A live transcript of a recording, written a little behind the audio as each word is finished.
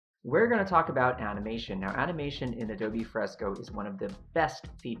We're going to talk about animation. Now, animation in Adobe Fresco is one of the best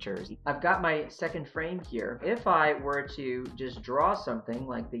features. I've got my second frame here. If I were to just draw something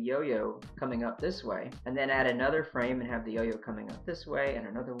like the yo-yo coming up this way, and then add another frame and have the yo-yo coming up this way, and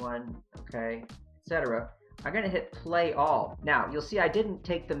another one, okay, etc., I'm going to hit play all. Now, you'll see I didn't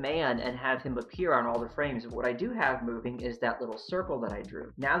take the man and have him appear on all the frames. What I do have moving is that little circle that I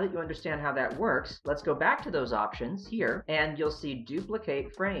drew. Now that you understand how that works, let's go back to those options here, and you'll see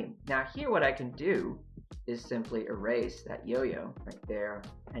duplicate frame. Now here what I can do is simply erase that yo-yo right there,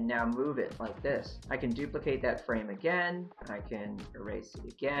 and now move it like this. I can duplicate that frame again, I can erase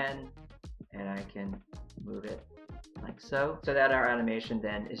it again, and I can move it like so that our animation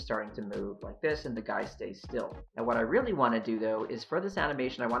then is starting to move like this and the guy stays still. Now what I really want to do though is for this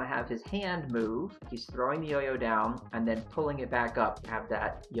animation I want to have his hand move. He's throwing the yo-yo down and then pulling it back up, have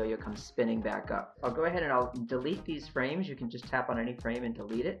that yo-yo come spinning back up. I'll go ahead and I'll delete these frames. You can just tap on any frame and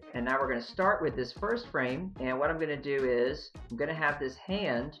delete it. And now we're going to start with this first frame, and what I'm going to do is I'm going to have this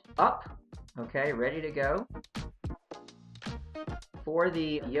hand up, okay, ready to go. For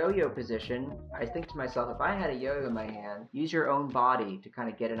the yo-yo position, I think to myself, if I had a yo-yo in my hand, use your own body to kind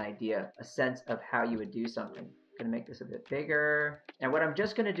of get an idea, a sense of how you would do something. I'm going to make this a bit bigger. And what I'm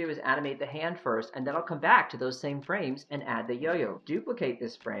just going to do is animate the hand first, and then I'll come back to those same frames and add the yo-yo. Duplicate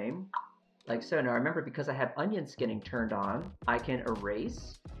this frame, like so. Now remember, because I have onion skinning turned on, I can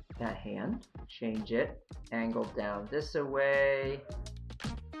erase that hand, change it, angle down this away,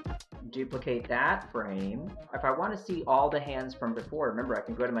 duplicate that frame. If I want to see all the hands from before, remember I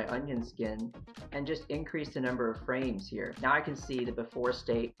can go to my onion skin and just increase the number of frames here. Now I can see the before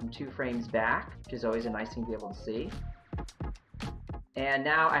state from 2 frames back, which is always a nice thing to be able to see. And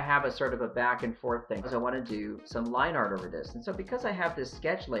now I have a sort of a back and forth thing because I want to do some line art over this. And so because I have this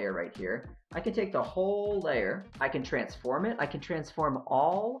sketch layer right here, I can take the whole layer, I can transform it, I can transform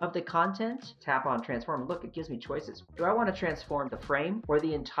all of the content, tap on transform, look, it gives me choices. Do I want to transform the frame or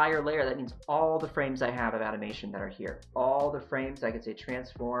the entire layer? That means all the frames I have of animation that are here. All the frames, I can say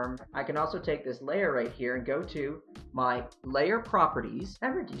transform. I can also take this layer right here and go to my layer properties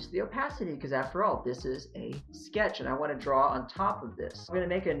and reduce the opacity, because after all, this is a sketch and I want to draw on top of this. I'm going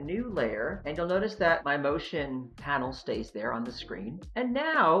to make a new layer, and you'll notice that my motion panel stays there on the screen. And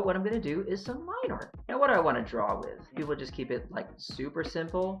now what I'm going to do is some line art. Now what do I want to draw with? People just keep it like super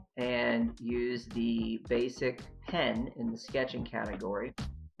simple and use the basic pen in the sketching category.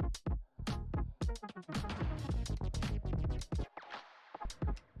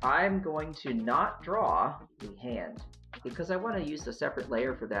 I'm going to not draw the hand because I want to use a separate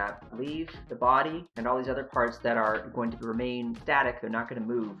layer for that. Leave the body and all these other parts that are going to remain static, they're not going to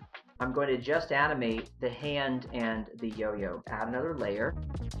move. I'm going to just animate the hand and the yo-yo. Add another layer.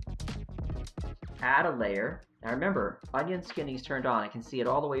 Add a layer. Now remember, onion skinning is turned on. I can see it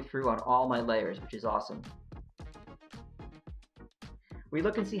all the way through on all my layers, which is awesome. We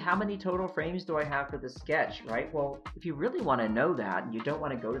look and see how many total frames do I have for the sketch, right? Well, if you really want to know that, and you don't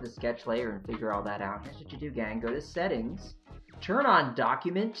want to go to the sketch layer and figure all that out, here's what you do, gang. Go to Settings, turn on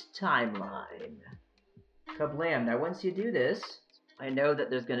Document Timeline. Kablam. Now once you do this, I know that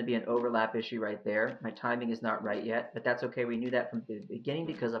there's going to be an overlap issue right there. My timing is not right yet, but that's okay. We knew that from the beginning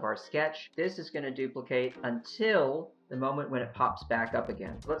because of our sketch. This is going to duplicate until the moment when it pops back up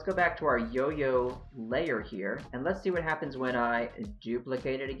again. Let's go back to our yo-yo layer here, and let's see what happens when I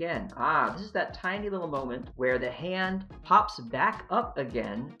duplicate it again. This is that tiny little moment where the hand pops back up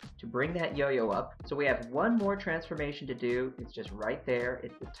again to bring that yo-yo up. So we have one more transformation to do. It's just right there.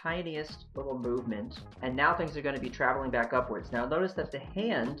 It's the tiniest little movement, and now things are going to be traveling back upwards. Now notice that the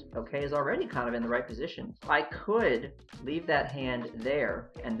hand, okay, is already kind of in the right position. I could leave that hand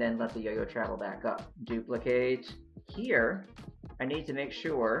there and then let the yo-yo travel back up. Duplicate. Here, I need to make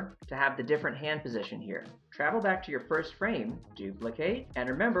sure to have the different hand position here. Travel back to your first frame, duplicate, and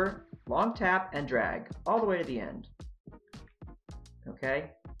remember, long tap and drag all the way to the end.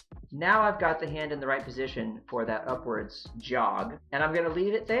 Okay? Now I've got the hand in the right position for that upwards jog, and I'm going to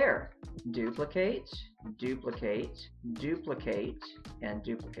leave it there. Duplicate, duplicate, duplicate, and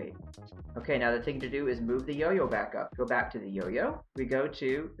duplicate. Okay, now the thing to do is move the yo-yo back up. Go back to the yo-yo. We go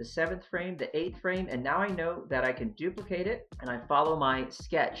to the 7th frame, the 8th frame, and now I know that I can duplicate it, and I follow my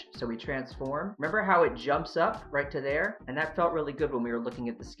sketch. So we transform. Remember how it jumps up right to there? And that felt really good when we were looking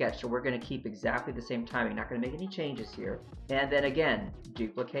at the sketch, so we're going to keep exactly the same timing. Not going to make any changes here. And then again,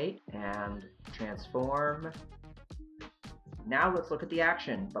 duplicate and transform. Now let's look at the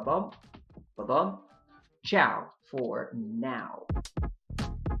action. Ba-bump, ba-bump, ciao for now.